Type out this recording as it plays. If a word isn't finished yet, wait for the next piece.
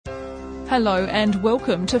Hello and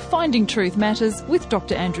welcome to Finding Truth Matters with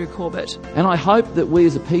Dr. Andrew Corbett. And I hope that we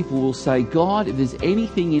as a people will say, God, if there's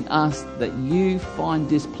anything in us that you find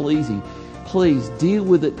displeasing, please deal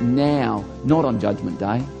with it now, not on Judgment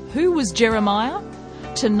Day. Who was Jeremiah?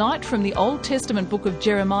 Tonight from the Old Testament book of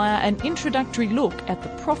Jeremiah, an introductory look at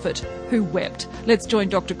the prophet who wept. Let's join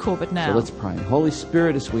Dr. Corbett now. So let's pray. Holy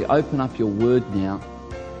Spirit, as we open up your word now,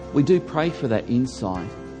 we do pray for that insight.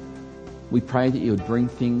 We pray that you would bring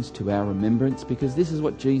things to our remembrance, because this is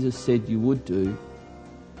what Jesus said you would do.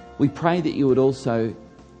 We pray that you would also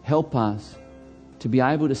help us to be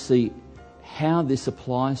able to see how this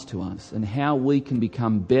applies to us and how we can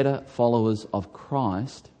become better followers of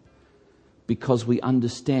Christ, because we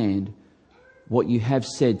understand what you have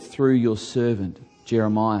said through your servant,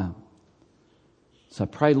 Jeremiah. So I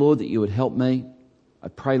pray, Lord, that you would help me. I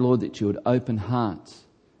pray, Lord, that you would open hearts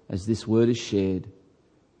as this word is shared.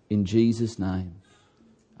 In Jesus' name,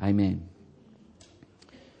 amen.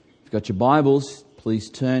 If you've got your Bibles, please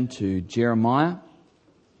turn to Jeremiah.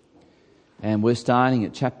 And we're starting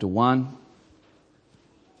at chapter 1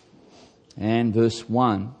 and verse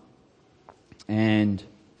 1. And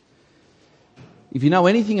if you know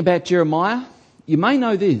anything about Jeremiah, you may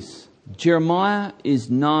know this. Jeremiah is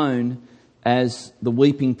known as the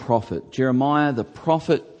weeping prophet. Jeremiah, the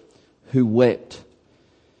prophet who wept.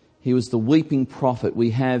 He was the weeping prophet.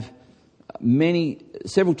 We have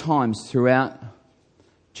several times throughout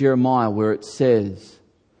Jeremiah where it says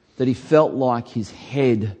that he felt like his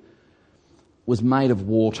head was made of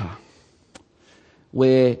water.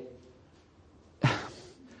 Where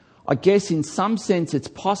I guess in some sense it's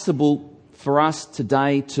possible for us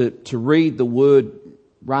today to read the word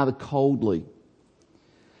rather coldly.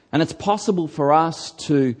 And it's possible for us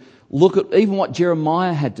to look at even what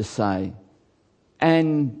Jeremiah had to say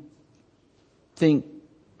and think,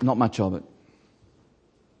 not much of it.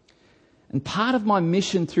 And part of my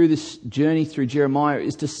mission through this journey through Jeremiah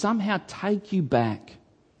is to somehow take you back.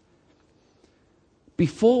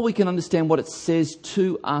 Before we can understand what it says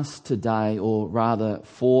to us today, or rather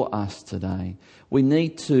for us today, we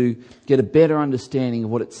need to get a better understanding of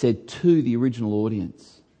what it said to the original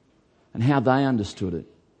audience and how they understood it,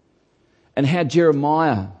 and how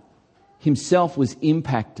Jeremiah himself was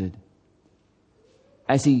impacted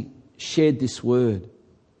as he shared this word.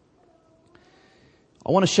 I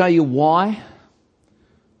want to show you why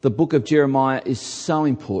the book of Jeremiah is so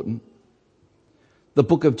important. The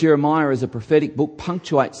book of Jeremiah as a prophetic book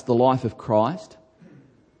punctuates the life of Christ.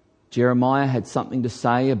 Jeremiah had something to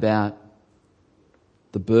say about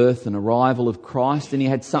the birth and arrival of Christ, and he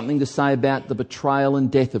had something to say about the betrayal and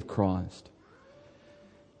death of Christ.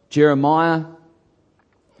 Jeremiah,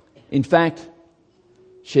 in fact,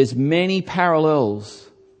 shares many parallels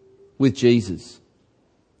with Jesus.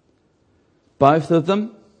 Both of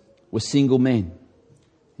them were single men.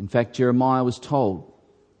 In fact, Jeremiah was told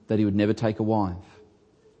that he would never take a wife.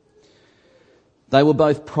 They were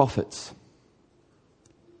both prophets.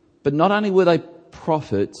 But not only were they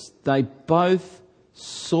prophets, they both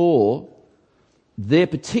saw their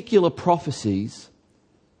particular prophecies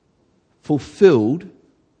fulfilled,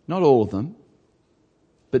 not all of them,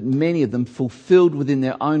 but many of them fulfilled within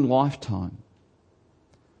their own lifetime.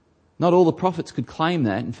 Not all the prophets could claim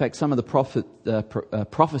that. In fact, some of the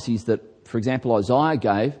prophecies that, for example, Isaiah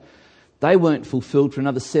gave, they weren't fulfilled for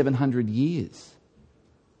another 700 years.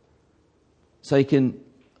 So you can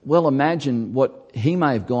well imagine what he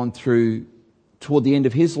may have gone through toward the end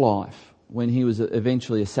of his life when he was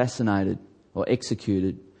eventually assassinated or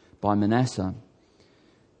executed by Manasseh.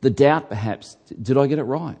 The doubt, perhaps, did I get it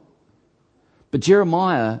right? But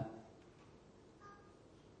Jeremiah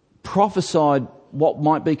prophesied what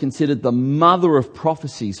might be considered the mother of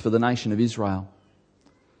prophecies for the nation of Israel.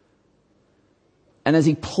 And as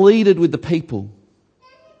he pleaded with the people,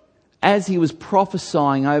 as he was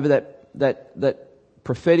prophesying over that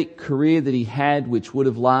prophetic career that he had, which would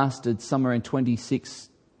have lasted somewhere in 26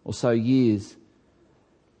 or so years,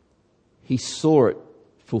 he saw it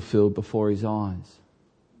fulfilled before his eyes.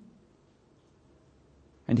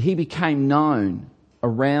 And he became known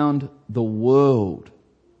around the world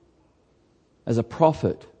as a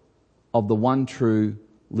prophet of the one true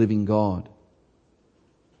living God.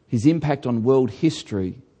 His impact on world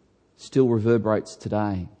history still reverberates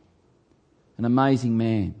today. An amazing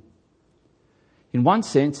man. In one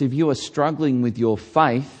sense, if you are struggling with your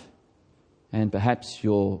faith and perhaps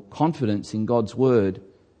your confidence in God's word,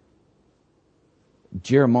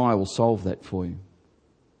 Jeremiah will solve that for you.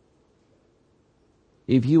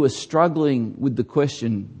 If you are struggling with the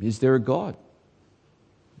question, is there a God?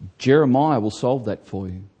 Jeremiah will solve that for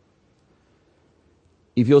you.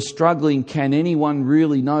 If you're struggling, can anyone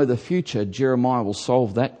really know the future? Jeremiah will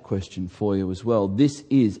solve that question for you as well. This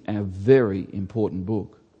is a very important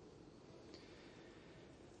book.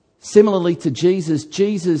 Similarly to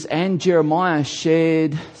Jesus and Jeremiah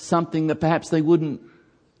shared something that perhaps they wouldn't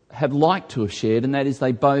have liked to have shared, and that is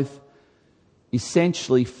they both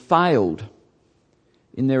essentially failed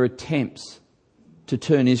in their attempts to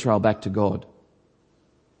turn Israel back to God.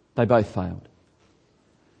 They both failed.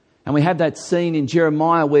 And we have that scene in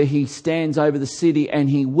Jeremiah where he stands over the city and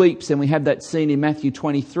he weeps, and we have that scene in Matthew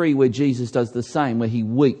 23 where Jesus does the same, where he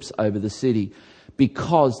weeps over the city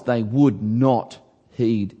because they would not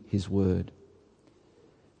heed his word.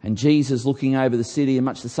 And Jesus, looking over the city in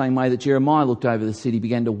much the same way that Jeremiah looked over the city,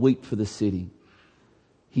 began to weep for the city.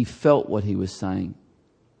 He felt what he was saying.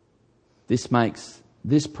 This makes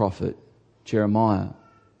this prophet, Jeremiah,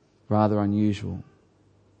 rather unusual.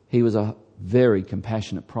 He was a very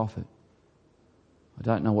compassionate prophet. I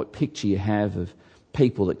don't know what picture you have of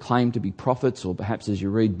people that claim to be prophets, or perhaps as you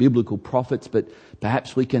read biblical prophets, but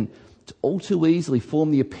perhaps we can all too easily form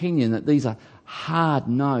the opinion that these are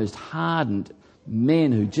hard-nosed, hardened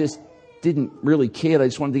men who just didn't really care. They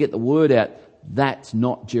just wanted to get the word out. That's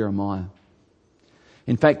not Jeremiah.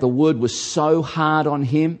 In fact, the word was so hard on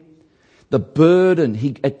him. The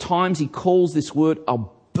burden, at times he calls this word a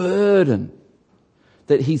burden,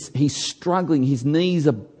 that he's struggling. His knees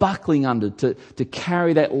are buckling under to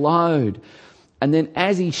carry that load. And then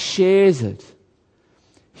as he shares it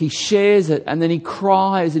and then he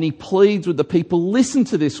cries and he pleads with the people, listen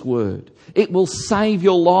to this word. It will save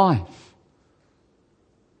your life.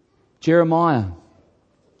 Jeremiah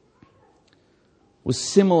was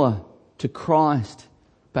similar to Christ,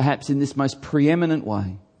 perhaps in this most preeminent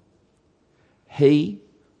way. He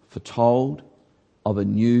foretold of a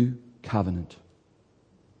new covenant.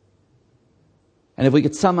 And if we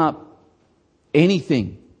could sum up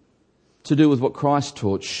anything to do with what Christ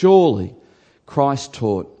taught, surely Christ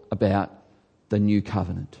taught about the new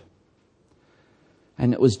covenant.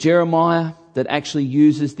 And it was Jeremiah that actually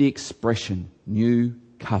uses the expression new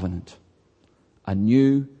covenant. A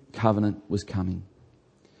new covenant was coming.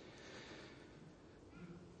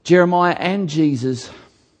 Jeremiah and Jesus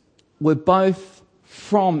were both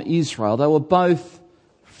from Israel. They were both,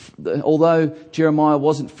 although Jeremiah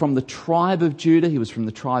wasn't from the tribe of Judah, he was from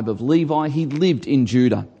the tribe of Levi. He lived in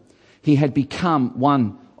Judah. He had become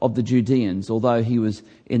one of the Judeans, although he was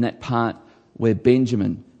in that part where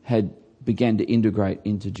Benjamin had began to integrate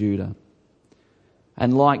into Judah.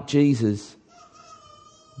 And like Jesus,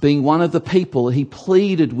 being one of the people, he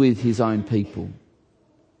pleaded with his own people.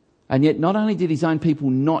 And yet not only did his own people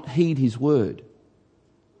not heed his word,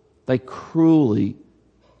 they cruelly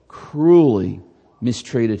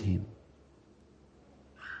mistreated him.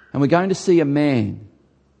 And we're going to see a man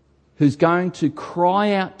who's going to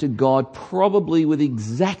cry out to God, probably with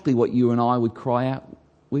exactly what you and I would cry out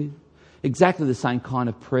with. Exactly the same kind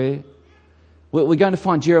of prayer. We're going to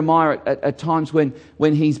find Jeremiah at times when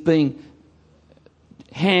he's being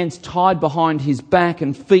hands tied behind his back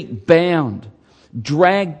and feet bound,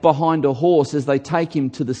 dragged behind a horse as they take him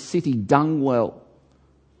to the city dung well,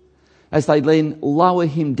 as they then lower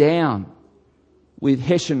him down with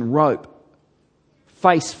Hessian rope,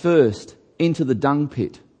 face first, into the dung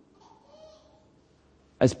pit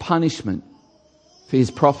as punishment for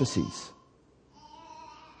his prophecies.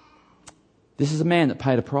 This is a man that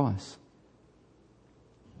paid a price.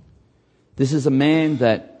 This is a man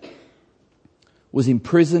that was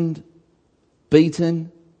imprisoned,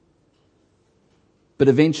 beaten, but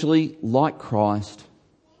eventually, like Christ,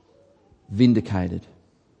 vindicated.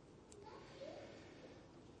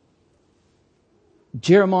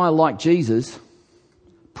 Jeremiah, like Jesus,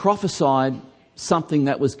 prophesied something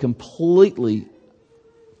that was completely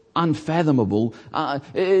unfathomable.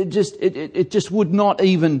 It just would not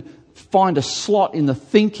even find a slot in the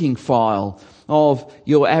thinking file of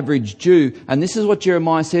your average Jew. And this is what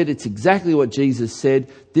Jeremiah said. It's exactly what Jesus said.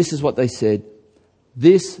 This is what they said.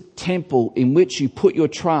 This temple in which you put your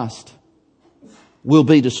trust will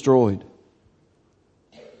be destroyed.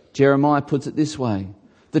 Jeremiah puts it this way.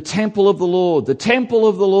 The temple of the Lord, the temple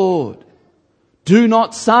of the Lord. Do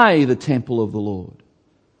not say the temple of the Lord.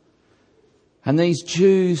 And these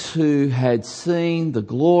Jews who had seen the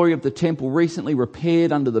glory of the temple recently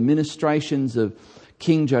repaired under the ministrations of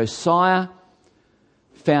King Josiah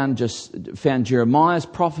found Jeremiah's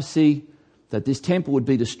prophecy that this temple would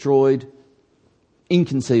be destroyed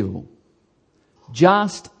inconceivable.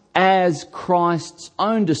 Just as Christ's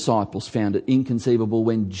own disciples found it inconceivable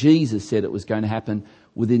when Jesus said it was going to happen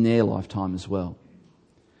within their lifetime as well.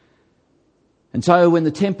 And so when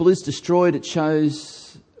the temple is destroyed, it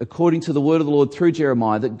shows according to the word of the Lord through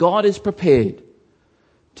Jeremiah, that God is prepared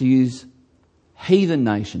to use heathen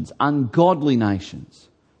nations, ungodly nations,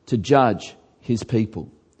 to judge his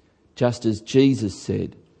people. Just as Jesus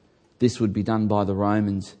said this would be done by the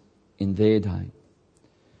Romans in their day.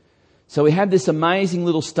 So we have this amazing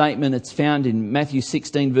little statement. It's found in Matthew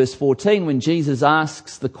 16 verse 14 when Jesus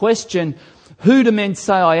asks the question, "Who do men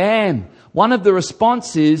say I am?" One of the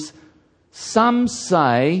responses, "Some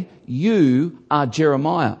say you are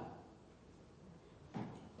Jeremiah."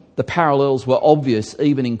 The parallels were obvious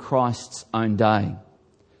even in Christ's own day.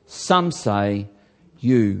 Some say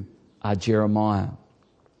you are Jeremiah.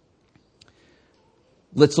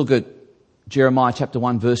 Let's look at Jeremiah chapter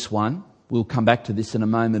 1 verse 1. We'll come back to this in a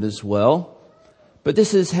moment as well. But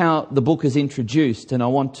this is how the book is introduced, and I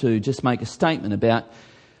want to just make a statement about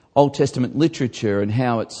Old Testament literature and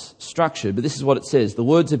how it's structured. But this is what it says. The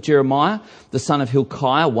words of Jeremiah, the son of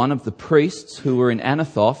Hilkiah, one of the priests who were in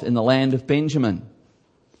Anathoth in the land of Benjamin.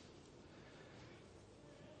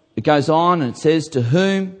 It goes on and it says, "To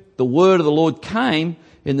whom the word of the Lord came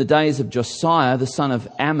in the days of Josiah, the son of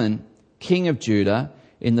Ammon, king of Judah,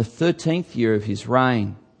 in the 13th year of his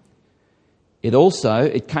reign.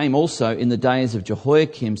 It came also in the days of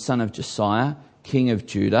Jehoiakim, son of Josiah, king of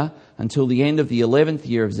Judah, until the end of the 11th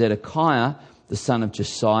year of Zedekiah, the son of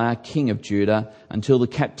Josiah, king of Judah, until the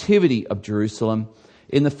captivity of Jerusalem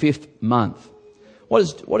in the 5th month."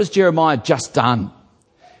 What has Jeremiah just done?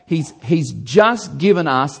 He's just given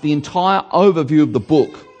us the entire overview of the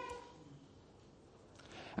book.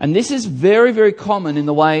 And this is very, very common in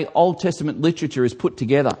the way Old Testament literature is put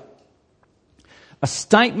together. A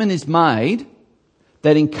statement is made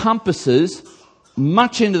that encompasses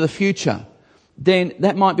much into the future. Then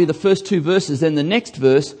that might be the first two verses. Then the next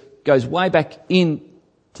verse goes way back into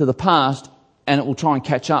the past and it will try and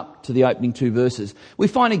catch up to the opening two verses. We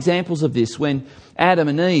find examples of this when Adam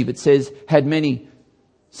and Eve, it says, had many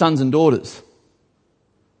sons and daughters.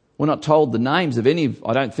 We're not told the names of any of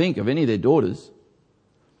their daughters.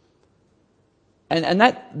 And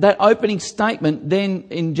that opening statement then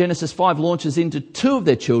in Genesis 5 launches into two of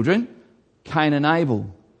their children, Cain and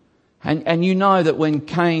Abel. And you know that when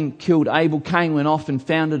Cain killed Abel, Cain went off and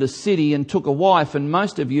founded a city and took a wife. And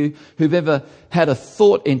most of you who've ever had a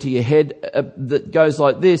thought into your head that goes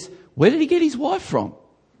like this, where did he get his wife from?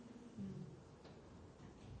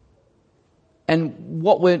 And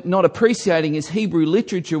what we're not appreciating is Hebrew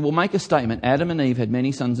literature will make a statement. Adam and Eve had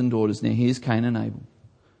many sons and daughters. Now here's Cain and Abel.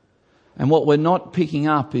 And what we're not picking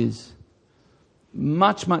up is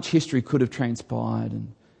much history could have transpired.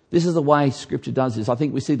 And this is the way Scripture does this. I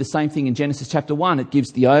think we see the same thing in Genesis chapter 1. It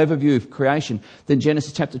gives the overview of creation. Then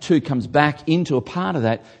Genesis chapter 2 comes back into a part of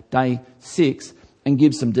that, day 6, and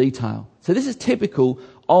gives some detail. So this is typical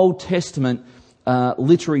Old Testament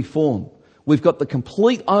literary form. We've got the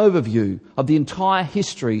complete overview of the entire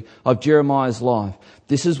history of Jeremiah's life.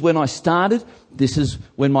 This is when I started. This is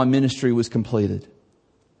when my ministry was completed.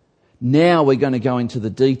 Now we're going to go into the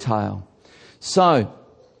detail. So,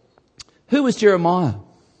 who was Jeremiah?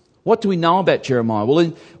 What do we know about Jeremiah? Well,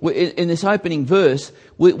 in this opening verse,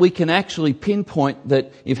 we can actually pinpoint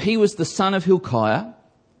that if he was the son of Hilkiah,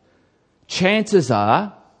 chances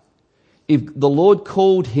are, if the Lord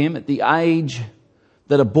called him at the age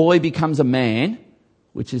that a boy becomes a man,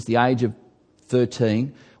 which is the age of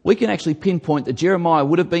 13, we can actually pinpoint that Jeremiah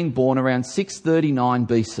would have been born around 639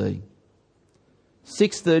 BC.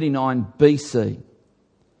 639 BC.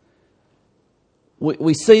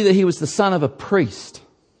 We see that he was the son of a priest.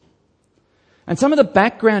 And some of the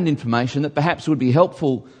background information that perhaps would be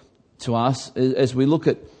helpful to us as we look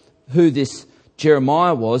at who this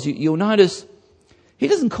Jeremiah was, you'll notice he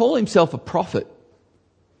doesn't call himself a prophet.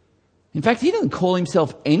 In fact, he doesn't call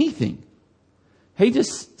himself anything. He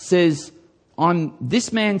just says, "I'm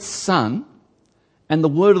this man's son, and the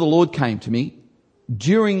word of the Lord came to me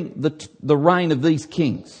during the reign of these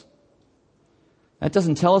kings." That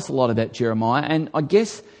doesn't tell us a lot about Jeremiah. And I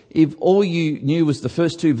guess if all you knew was the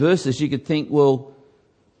first two verses, you could think, well,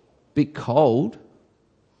 bit cold.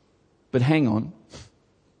 But hang on.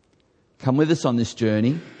 Come with us on this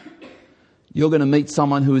journey. You're going to meet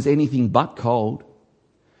someone who is anything but cold.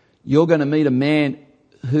 You're going to meet a man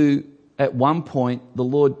who, at one point, the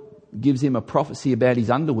Lord gives him a prophecy about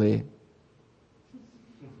his underwear.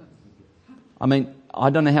 I mean,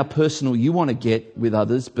 I don't know how personal you want to get with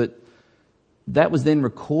others, but that was then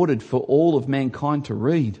recorded for all of mankind to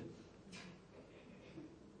read.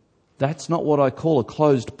 That's not what I call a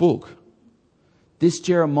closed book. This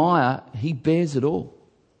Jeremiah, he bears it all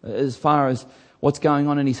as far as what's going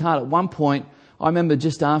on in his heart. At one point, I remember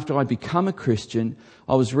just after I'd become a Christian,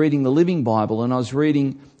 I was reading the Living Bible, and I was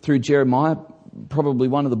reading through Jeremiah, probably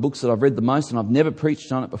one of the books that I've read the most, and I've never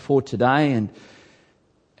preached on it before today. And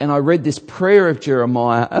I read this prayer of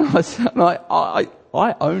Jeremiah, and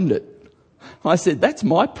I owned it. I said, that's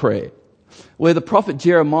my prayer. Where the prophet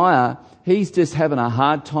Jeremiah, he's just having a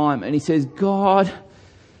hard time, and he says, God,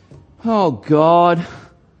 oh God,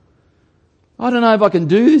 I don't know if I can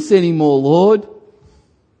do this anymore, Lord.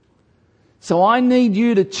 So I need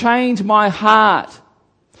you to change my heart.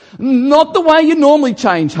 Not the way you normally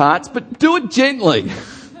change hearts, but do it gently.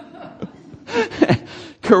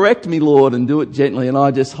 Correct me, Lord, and do it gently. And I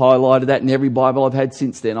just highlighted that in every Bible I've had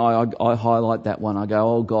since then. I highlight that one. I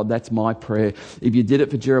go, oh God, that's my prayer. If you did it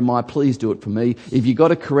for Jeremiah, please do it for me. If you got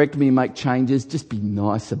to correct me and make changes, just be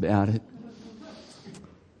nice about it.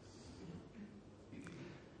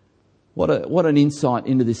 What an insight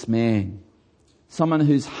into this man. Someone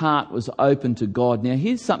whose heart was open to God. Now,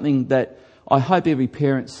 here's something that I hope every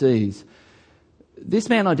parent sees. This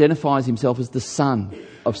man identifies himself as the son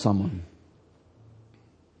of someone.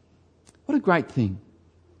 What a great thing.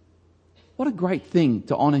 What a great thing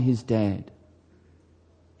to honour his dad.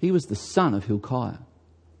 He was the son of Hilkiah.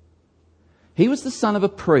 He was the son of a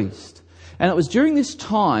priest. And it was during this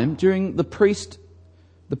time, during the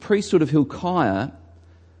priesthood of Hilkiah,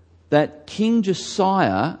 that King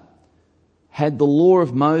Josiah had the law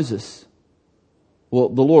of Moses. Well,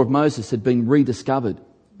 the law of Moses had been rediscovered.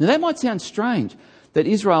 Now that might sound strange, that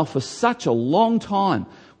Israel for such a long time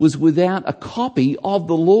was without a copy of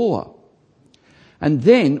the law. And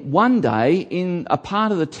then one day in a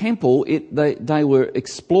part of the temple, they were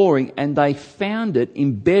exploring and they found it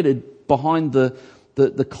embedded behind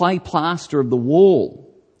the clay plaster of the wall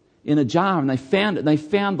in a jar, and they found it, and they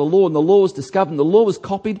found the law, and the law was discovered, and the law was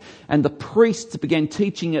copied, and the priests began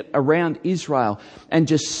teaching it around Israel. And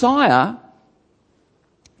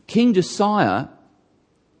King Josiah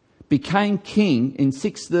became king in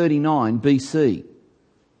 639 BC,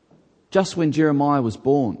 just when Jeremiah was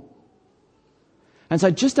born. And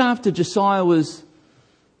so just after Josiah was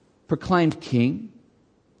proclaimed king,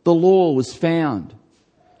 the law was found.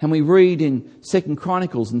 And we read in 2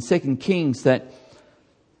 Chronicles and 2 Kings that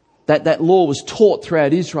law was taught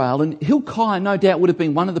throughout Israel. And Hilkiah, no doubt, would have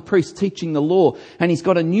been one of the priests teaching the law. And he's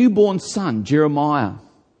got a newborn son, Jeremiah.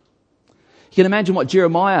 You can imagine what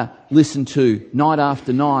Jeremiah listened to night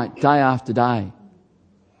after night, day after day.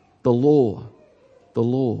 The law. The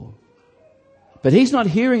law. But he's not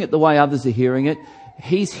hearing it the way others are hearing it.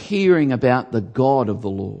 He's hearing about the God of the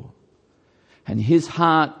law. And his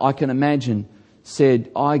heart, I can imagine,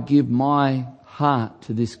 said, I give my heart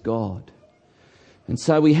to this God. And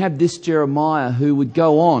so we have this Jeremiah who would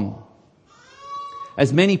go on.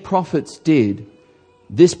 As many prophets did,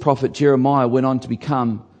 this prophet Jeremiah went on to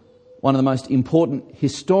become one of the most important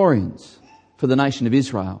historians for the nation of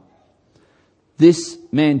Israel. This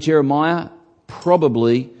man Jeremiah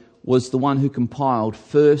probably was the one who compiled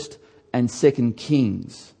 1st and 2nd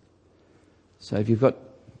Kings. So if you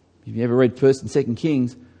ever read 1st and 2nd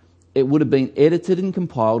Kings, it would have been edited and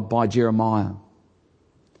compiled by Jeremiah.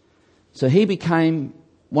 So he became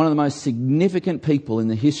one of the most significant people in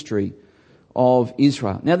the history of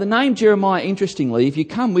Israel. Now the name Jeremiah, interestingly, if you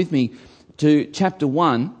come with me to chapter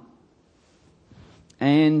 1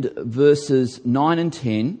 and verses 9 and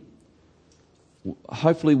 10,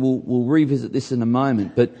 hopefully we'll revisit this in a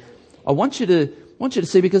moment, but I want you to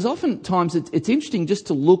see, because oftentimes it's interesting just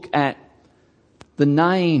to look at the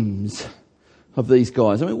names of these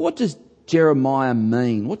guys. I mean, what does Jeremiah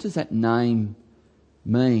mean? What does that name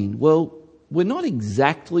mean? Well, we're not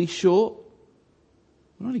exactly sure.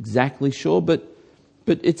 But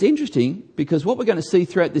it's interesting, because what we're going to see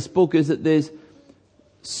throughout this book is that there's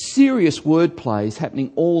serious word plays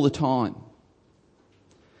happening all the time,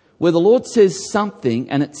 where the Lord says something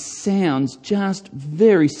and it sounds just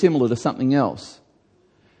very similar to something else.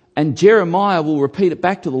 And Jeremiah will repeat it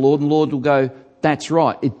back to the Lord, and the Lord will go, that's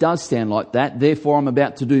right, it does sound like that, therefore I'm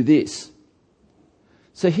about to do this.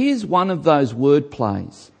 So here's one of those word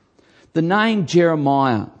plays. The name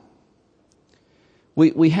Jeremiah.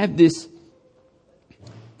 We have this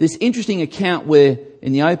interesting account where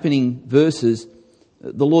in the opening verses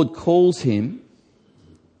the Lord calls him,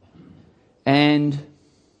 and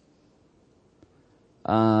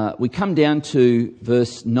we come down to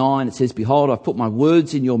verse 9. It says, behold, I've put my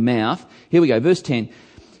words in your mouth. Here we go, verse 10.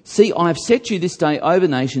 See, I have set you this day over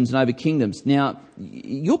nations and over kingdoms. Now,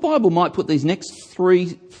 your Bible might put these next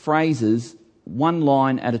three phrases one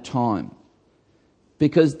line at a time,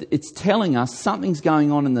 because it's telling us something's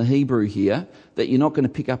going on in the Hebrew here that you're not going to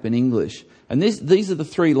pick up in English. And these are the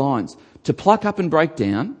three lines. To pluck up and break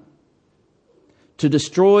down, to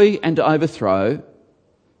destroy and to overthrow,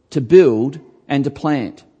 to build and to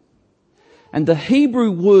plant. And the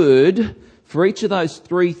Hebrew word for each of those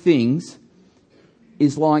three things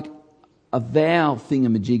is like a vowel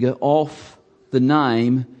thingamajigger off the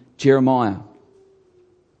name Jeremiah.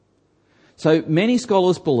 So many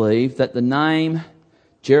scholars believe that the name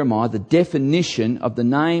Jeremiah, the definition of the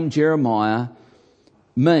name Jeremiah,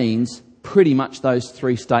 means pretty much those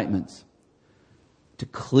three statements. To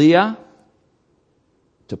clear,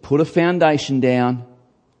 to put a foundation down,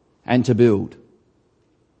 and to build.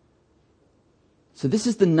 So this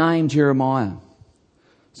is the name Jeremiah.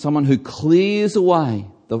 Someone who clears away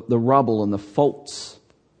the rubble and the faults,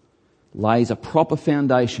 lays a proper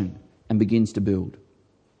foundation and begins to build.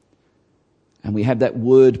 And we have that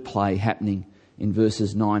word play happening in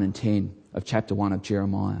verses 9 and 10 of chapter 1 of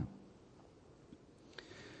Jeremiah.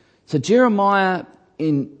 So Jeremiah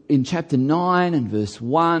in chapter 9 and verse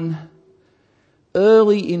 1,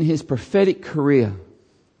 early in his prophetic career,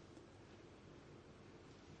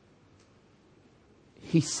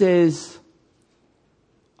 he says,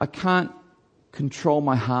 I can't control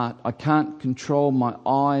my heart. I can't control my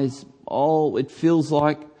eyes. Oh, it feels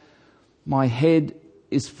like my head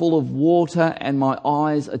is full of water and my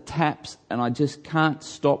eyes are taps and I just can't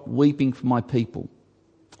stop weeping for my people.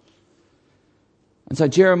 And so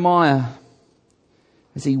Jeremiah,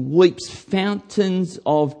 as he weeps fountains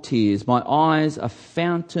of tears, my eyes are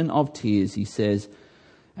fountain of tears, he says,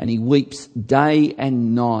 and he weeps day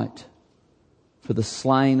and night for the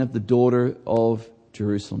slain of the daughter of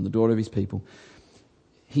Jerusalem, the daughter of his people.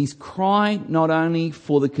 He's crying not only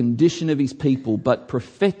for the condition of his people, but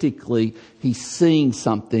prophetically he's seeing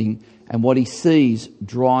something, and what he sees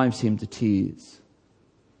drives him to tears.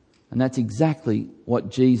 And that's exactly what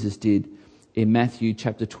Jesus did in Matthew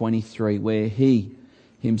chapter 23, where he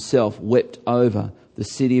himself wept over the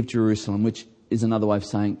city of Jerusalem, which is another way of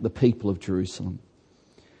saying the people of Jerusalem.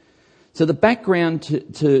 So the background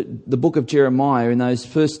to the book of Jeremiah, in those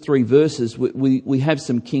first three verses, we have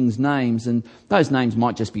some kings' names, and those names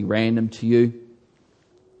might just be random to you.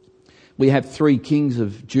 We have 3 kings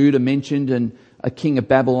of Judah mentioned and a king of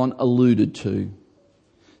Babylon alluded to.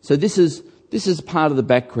 So this is part of the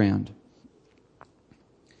background.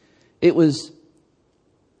 It was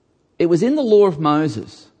in the law of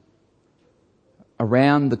Moses,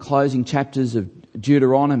 around the closing chapters of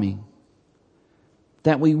Deuteronomy,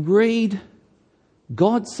 that we read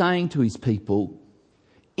God saying to his people,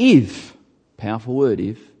 if, powerful word,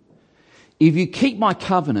 if you keep my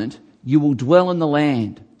covenant, you will dwell in the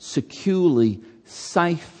land securely,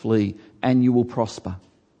 safely, and you will prosper.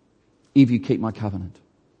 If you keep my covenant.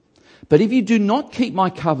 But if you do not keep my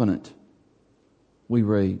covenant, we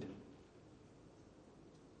read,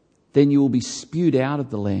 then you will be spewed out of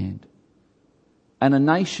the land. And a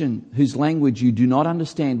nation whose language you do not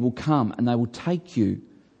understand will come and they will take you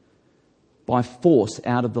by force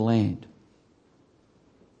out of the land.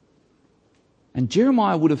 And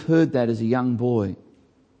Jeremiah would have heard that as a young boy.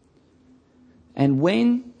 And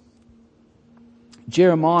when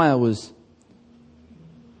Jeremiah was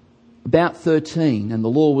about 13 and the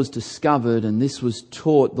law was discovered and this was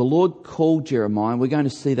taught, the Lord called Jeremiah. We're going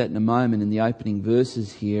to see that in a moment in the opening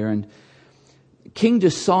verses here. And King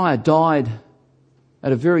Josiah died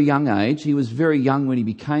at a very young age. He was very young when he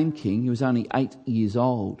became king. He was only 8 years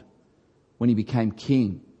old when he became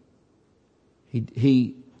king.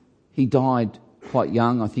 He died quite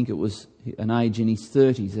young. I think it was an age in his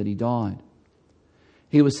 30s that he died.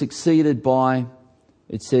 He was succeeded by,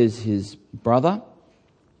 it says, his brother,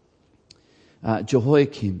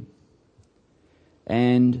 Jehoiakim.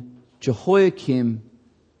 And Jehoiakim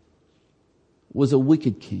was a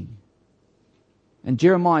wicked king. And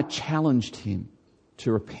Jeremiah challenged him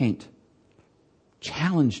to repent.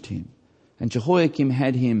 Challenged him. And Jehoiakim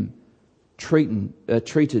had him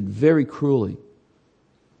treated very cruelly.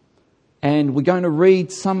 And we're going to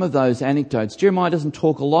read some of those anecdotes. Jeremiah doesn't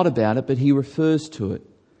talk a lot about it, but he refers to it.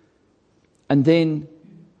 And then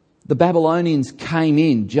the Babylonians came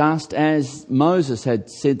in just as Moses had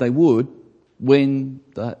said they would when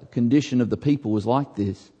the condition of the people was like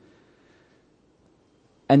this.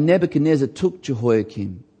 And Nebuchadnezzar took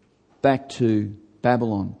Jehoiakim back to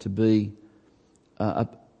Babylon to be a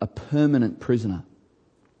permanent prisoner.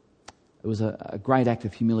 It was a great act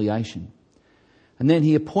of humiliation. And then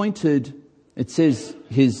he appointed, it says,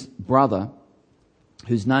 his brother,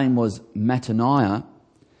 whose name was Mattaniah,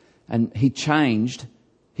 and he changed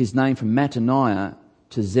his name from Mattaniah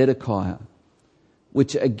to Zedekiah,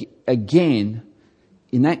 which again,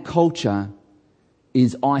 in that culture,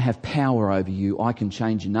 is I have power over you. I can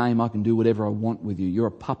change your name. I can do whatever I want with you. You're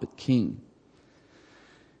a puppet king.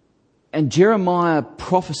 And Jeremiah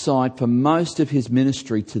prophesied for most of his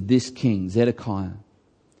ministry to this king, Zedekiah.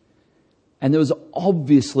 And there was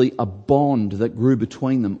obviously a bond that grew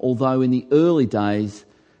between them, although in the early days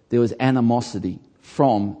there was animosity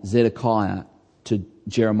from Zedekiah to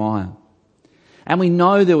Jeremiah. And we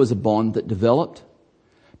know there was a bond that developed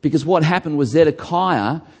because what happened was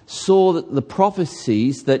Zedekiah saw that the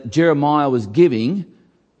prophecies that Jeremiah was giving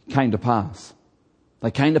came to pass.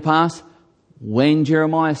 They came to pass when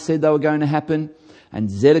Jeremiah said they were going to happen,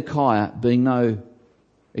 and Zedekiah, being no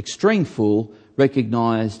extreme fool,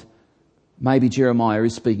 recognised maybe Jeremiah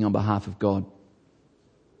is speaking on behalf of God.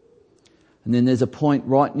 And then there's a point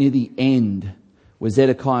right near the end where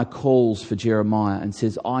Zedekiah calls for Jeremiah and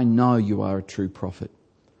says, I know you are a true prophet.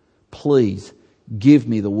 Please give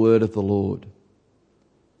me the word of the Lord.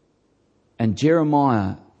 And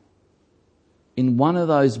Jeremiah, in one of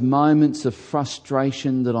those moments of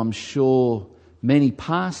frustration that I'm sure many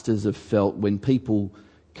pastors have felt when people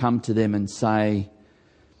come to them and say,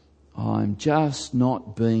 I'm just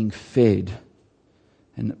not being fed.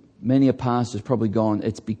 And many a pastor's probably gone,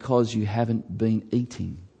 it's because you haven't been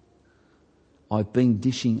eating. I've been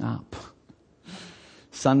dishing up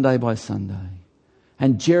Sunday by Sunday.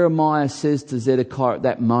 And Jeremiah says to Zedekiah at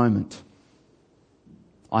that moment,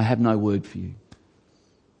 I have no word for you.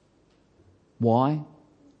 Why?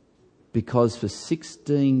 Because for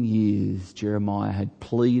 16 years Jeremiah had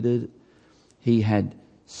pleaded, he had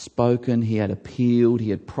spoken, he had appealed,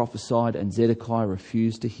 he had prophesied, and Zedekiah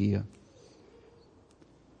refused to hear.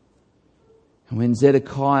 And when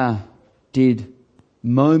Zedekiah did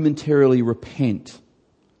momentarily repent,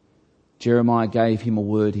 Jeremiah gave him a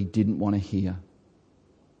word he didn't want to hear.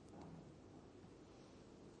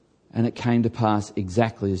 And it came to pass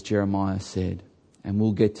exactly as Jeremiah said. And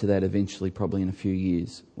we'll get to that eventually, probably in a few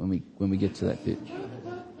years, when we get to that bit.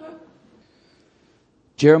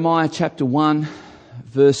 Jeremiah chapter 1,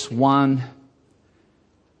 verse 1.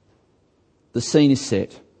 The scene is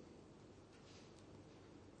set.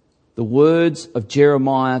 The words of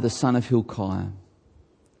Jeremiah, the son of Hilkiah.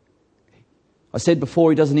 I said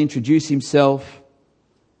before, he doesn't introduce himself.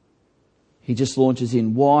 He just launches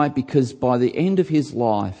in. Why? Because by the end of his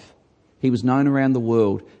life, he was known around the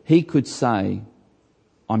world. He could say,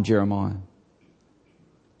 I'm Jeremiah.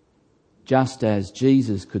 Just as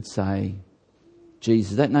Jesus could say,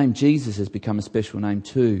 Jesus. That name Jesus has become a special name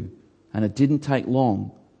too. And it didn't take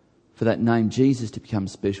long for that name Jesus to become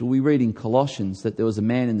special. We read in Colossians that there was a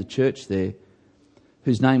man in the church there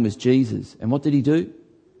whose name was Jesus. And what did he do?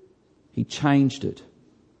 He changed it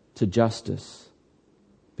to Justus,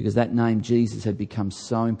 because that name Jesus had become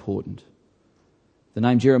so important. The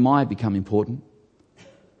name Jeremiah had become important.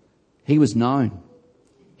 He was known.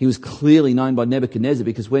 He was clearly known by Nebuchadnezzar,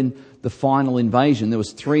 because when the final invasion, there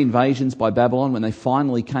was 3 invasions by Babylon, when they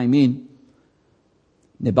finally came in,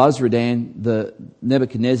 Nebuzaradan,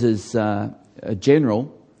 Nebuchadnezzar's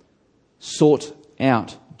general, sought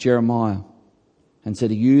out Jeremiah and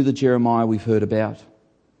said, are you the Jeremiah we've heard about?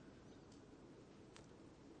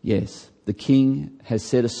 Yes, the king has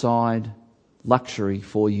set aside luxury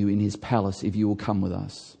for you in his palace if you will come with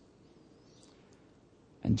us.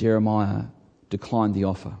 And Jeremiah declined the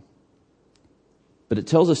offer. But it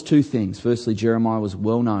tells us 2 things. Firstly, Jeremiah was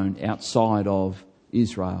well known outside of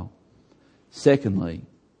Israel. Secondly,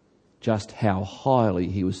 just how highly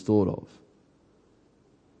he was thought of.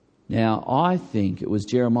 Now, I think it was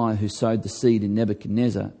Jeremiah who sowed the seed in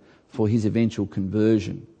Nebuchadnezzar for his eventual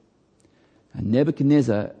conversion. And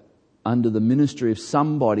Nebuchadnezzar, under the ministry of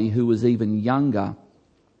somebody who was even younger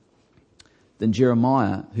than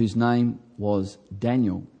Jeremiah, whose name was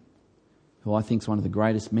Daniel, who I think is one of the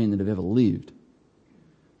greatest men that have ever lived,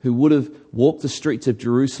 who would have walked the streets of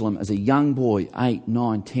Jerusalem as a young boy, 8,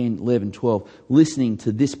 9, 10, 11, 12, listening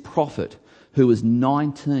to this prophet who was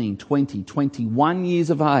 19, 20, 21 years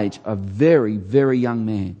of age, a very, very young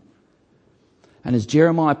man. And as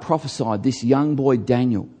Jeremiah prophesied, this young boy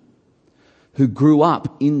Daniel, who grew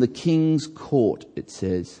up in the king's court, it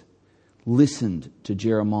says, listened to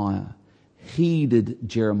Jeremiah, heeded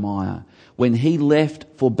Jeremiah. When he left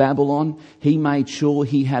for Babylon, he made sure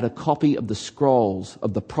he had a copy of the scrolls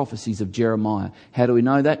of the prophecies of Jeremiah. How do we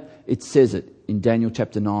know that? It says it in Daniel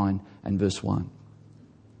chapter 9 and verse 1.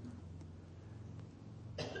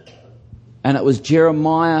 And it was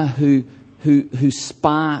Jeremiah who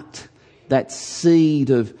sparked that seed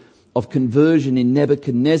of conversion in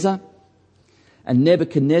Nebuchadnezzar. And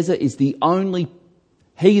Nebuchadnezzar is the only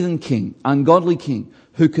heathen king, ungodly king,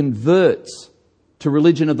 who converts to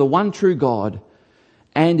religion of the one true God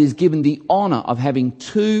and is given the honour of having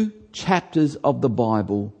 2 chapters of the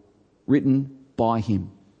Bible written by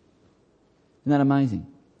him. Isn't that amazing?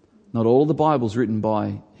 Not all of the Bible's written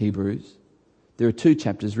by Hebrews. There are 2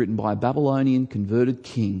 chapters written by a Babylonian converted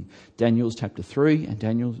king, Daniel's chapter 3 and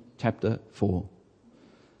Daniel's chapter 4.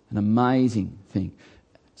 An amazing thing.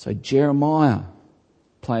 So Jeremiah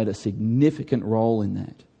played a significant role in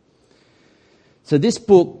that. So this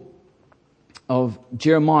book of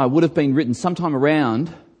Jeremiah would have been written sometime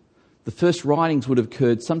around, the first writings would have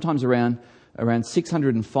occurred sometimes around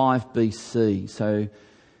 605 BC. So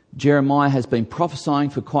Jeremiah has been prophesying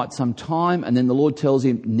for quite some time, and then the Lord tells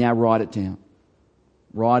him, now write it down.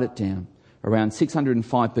 Write it down. Around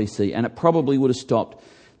 605 BC. And it probably would have stopped.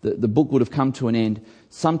 The book would have come to an end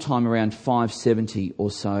sometime around 570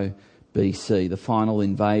 or so BC. The final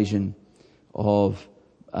invasion of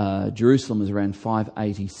Jerusalem was around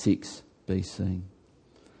 586 BC.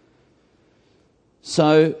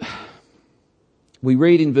 So we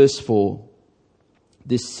read in verse 4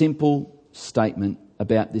 this simple statement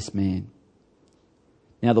about this man.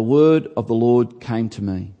 Now the word of the Lord came to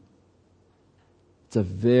me. It's a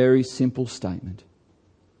very simple statement.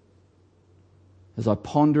 As I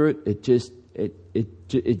ponder it,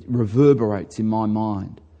 it reverberates in my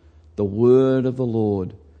mind. The word of the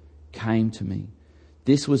Lord came to me.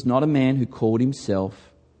 This was not a man who called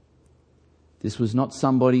himself. This was not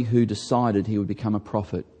somebody who decided he would become a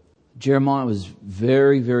prophet. Jeremiah was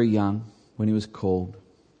very, very young when he was called.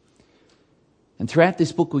 And throughout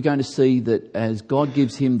this book, we're going to see that as God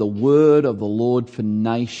gives him the word of the Lord for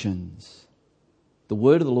nations, the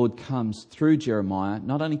word of the Lord comes through Jeremiah,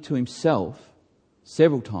 not only to himself,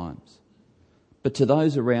 several times, but to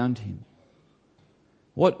those around him.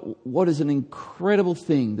 What is an incredible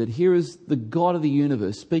thing that here is the God of the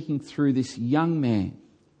universe speaking through this young man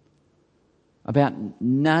about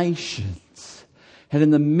nations. And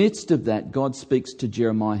in the midst of that, God speaks to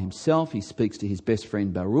Jeremiah himself. He speaks to his best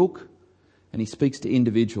friend Baruch. And he speaks to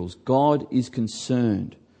individuals. God is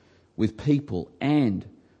concerned with people and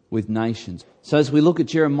with nations. So as we look at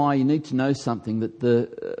Jeremiah, you need to know something, that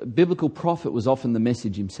the biblical prophet was often the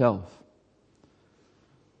message himself.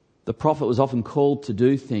 The prophet was often called to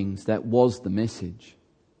do things that was the message.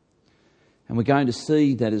 And we're going to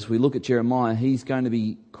see that as we look at Jeremiah, he's going to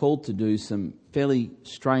be called to do some fairly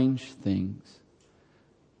strange things.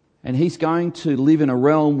 And he's going to live in a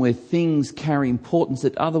realm where things carry importance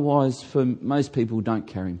that otherwise for most people don't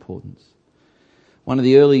carry importance. One of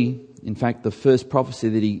the early, in fact, the first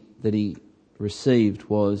prophecy that he received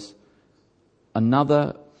was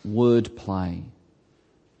another word play.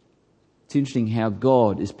 It's interesting how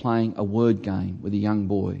God is playing a word game with a young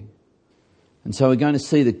boy. And so we're going to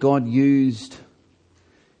see that God used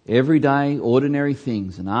everyday, ordinary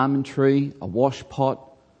things, an almond tree, a wash pot,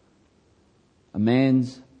 a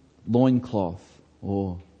man's loincloth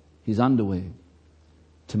or his underwear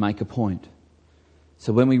to make a point.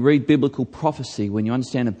 So when we read biblical prophecy, when you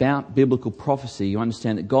understand about biblical prophecy, you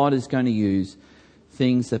understand that God is going to use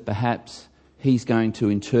things that perhaps he's going to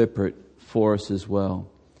interpret for us as well.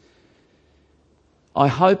 I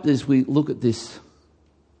hope as we look at this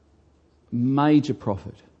major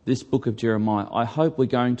prophet, this book of Jeremiah, I hope we're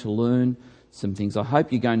going to learn some things. I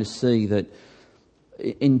hope you're going to see that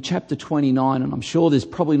in chapter 29, and I'm sure there's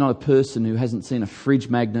probably not a person who hasn't seen a fridge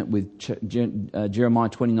magnet with Jeremiah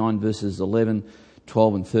 29 verses 11,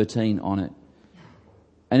 12 and 13 on it.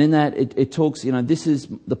 And in that it talks, this is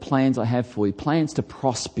the plans I have for you, plans to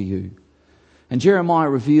prosper you. And Jeremiah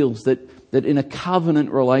reveals that in a covenant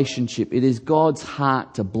relationship, it is God's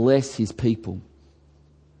heart to bless his people.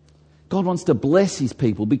 God wants to bless his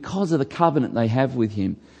people because of the covenant they have with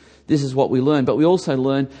him. This is what we learn. But we also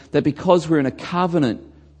learn that because we're in a covenant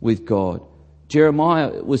with God,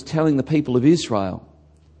 Jeremiah was telling the people of Israel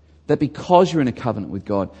that because you're in a covenant with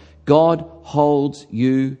God, God holds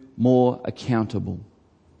you more accountable.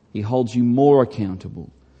 He holds you more accountable.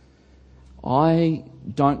 I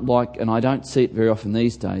don't like, and I don't see it very often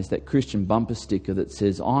these days, that Christian bumper sticker that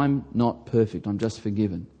says, I'm not perfect, I'm just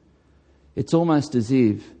forgiven. It's almost as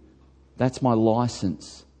if that's my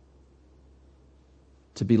license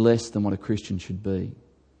to be less than what a Christian should be.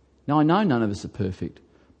 Now, I know none of us are perfect,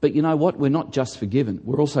 but you know what? We're not just forgiven.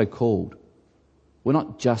 We're also called. We're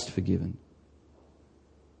not just forgiven.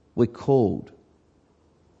 We're called.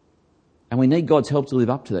 And we need God's help to live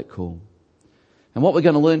up to that call. And what we're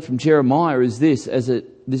going to learn from Jeremiah is this,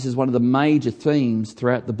 this is one of the major themes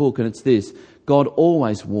throughout the book, and it's this: God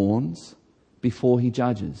always warns before he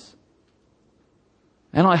judges.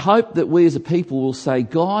 And I hope that we as a people will say,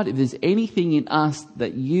 God, if there's anything in us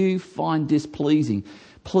that you find displeasing,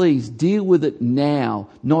 please deal with it now,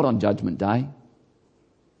 not on Judgment Day.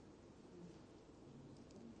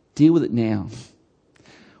 Deal with it now.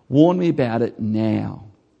 Warn me about it now.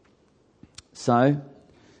 So,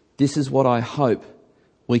 This is what I hope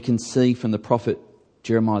we can see from the prophet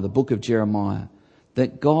Jeremiah, the book of Jeremiah,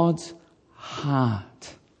 that God's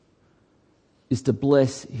heart is to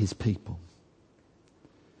bless his people.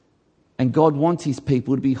 And God wants his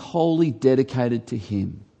people to be wholly dedicated to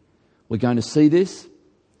him. We're going to see this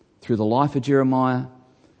through the life of Jeremiah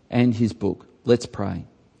and his book. Let's pray.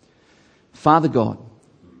 Father God,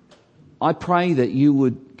 I pray that you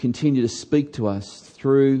would continue to speak to us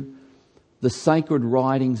through the sacred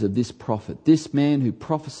writings of this prophet, this man who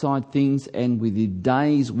prophesied things, and within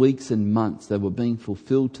days, weeks and months they were being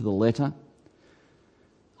fulfilled to the letter.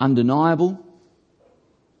 Undeniable,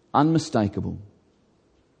 unmistakable.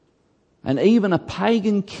 And even a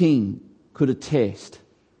pagan king could attest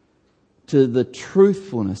to the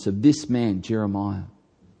truthfulness of this man, Jeremiah,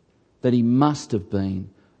 that he must have been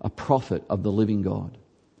a prophet of the living God.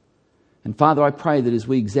 And Father, I pray that as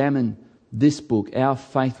we examine this book, our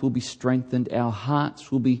faith will be strengthened, our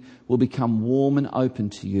hearts will become warm and open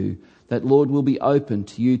to you, that, Lord, we'll be open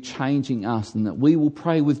to you changing us, and that we will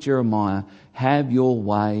pray with Jeremiah, have your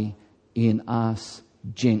way in us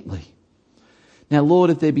gently. Now,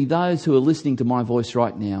 Lord, if there be those who are listening to my voice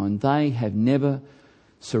right now and they have never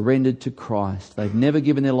surrendered to Christ, they've never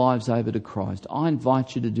given their lives over to Christ, I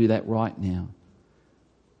invite you to do that right now.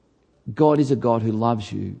 God is a God who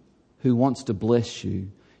loves you, who wants to bless you.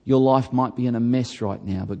 Your life might be in a mess right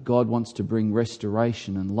now, but God wants to bring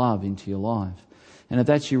restoration and love into your life. And if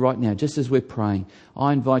that's you right now, just as we're praying,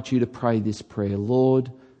 I invite you to pray this prayer.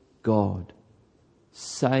 Lord God,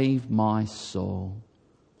 save my soul,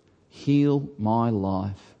 heal my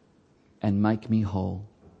life, and make me whole.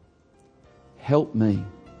 Help me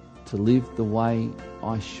to live the way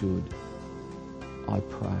I should, I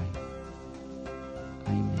pray.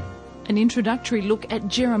 Amen. An introductory look at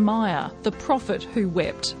Jeremiah, the prophet who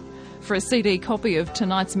wept. For a CD copy of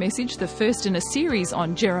tonight's message, the first in a series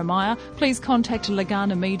on Jeremiah, please contact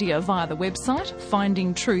Legana Media via the website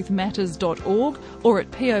findingtruthmatters.org or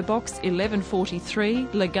at PO Box 1143,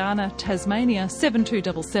 Legana, Tasmania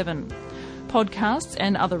 7277. Podcasts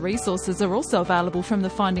and other resources are also available from the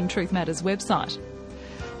Finding Truth Matters website.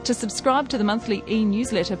 To subscribe to the monthly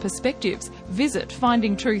e-newsletter Perspectives, visit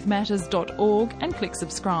findingtruthmatters.org and click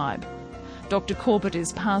subscribe. Dr. Corbett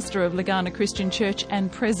is pastor of Legana Christian Church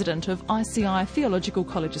and president of ICI Theological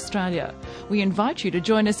College Australia. We invite you to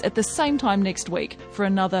join us at the same time next week for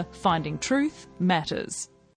another Finding Truth Matters.